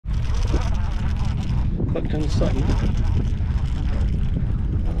hooked on something.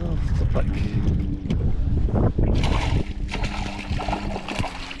 Oh, it's a pike.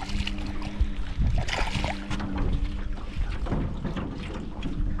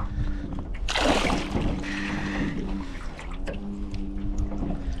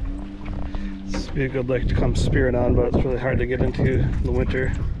 This would be a good lake to come spearing on, but it's really hard to get into in the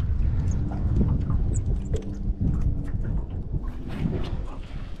winter.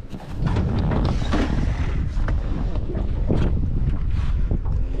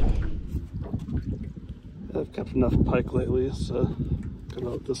 I've kept enough pike lately, so gonna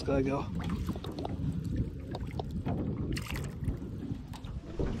let this guy go.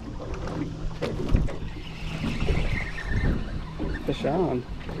 Fish on.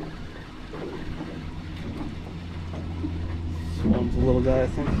 This one's a little guy, I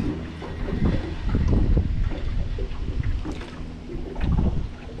think.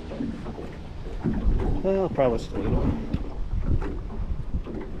 Well, probably still little.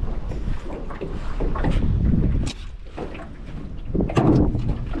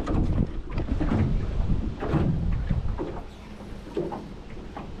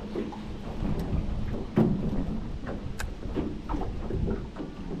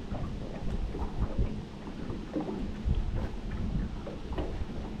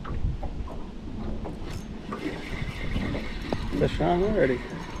 Fish on already.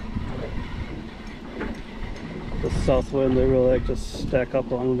 The south wind, they really like to stack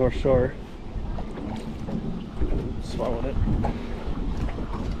up along the north shore. Swallowed it.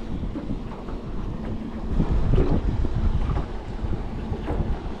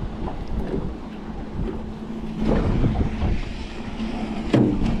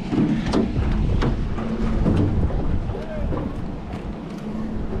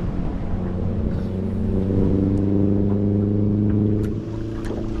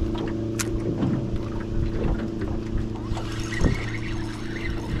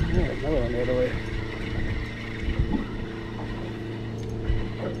 Another one right away.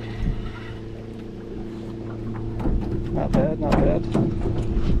 Not bad, not bad.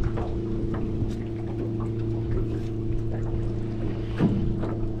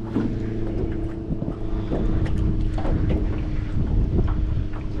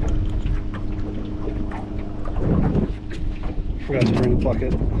 Forgot to bring a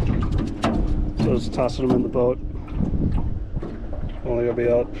bucket, so just tossing them in the boat. Only gonna be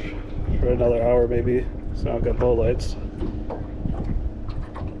out for another hour maybe, so I don't got boat lights.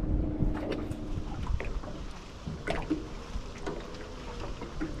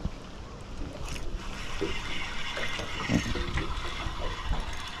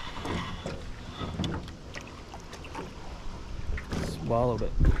 Swallowed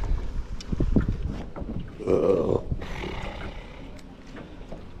it. Oh.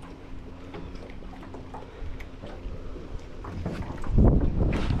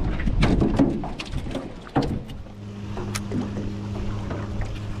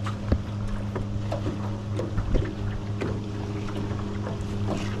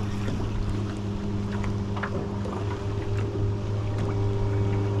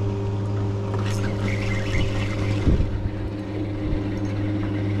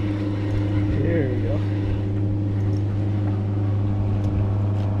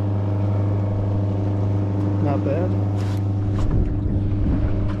 Not bad.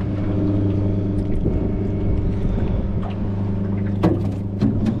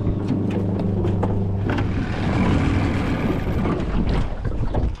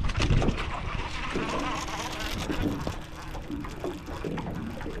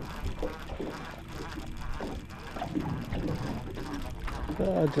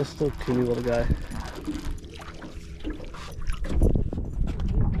 Just a teeny little guy.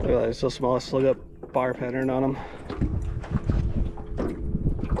 Look at that, he's so small, I still got bar pattern on him.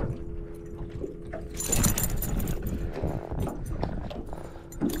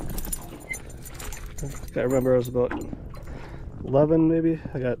 I remember it was about 11 maybe.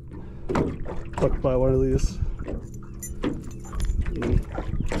 I got hooked by one of these.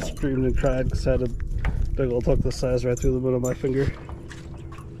 And screamed and cried because I had a big old hook this size right through the middle of my finger.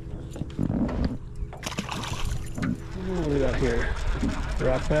 What do we got here?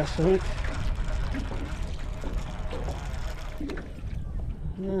 Rock bass, I think.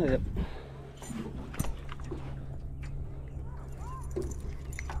 Yep.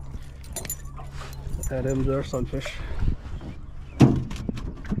 Add him to our sunfish.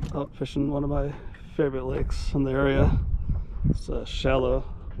 Out fishing one of my favorite lakes in the area. It's shallow,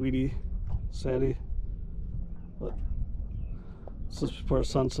 weedy, sandy. But this is before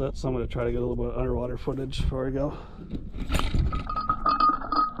sunset, so I'm going to try to get a little bit of underwater footage before we go.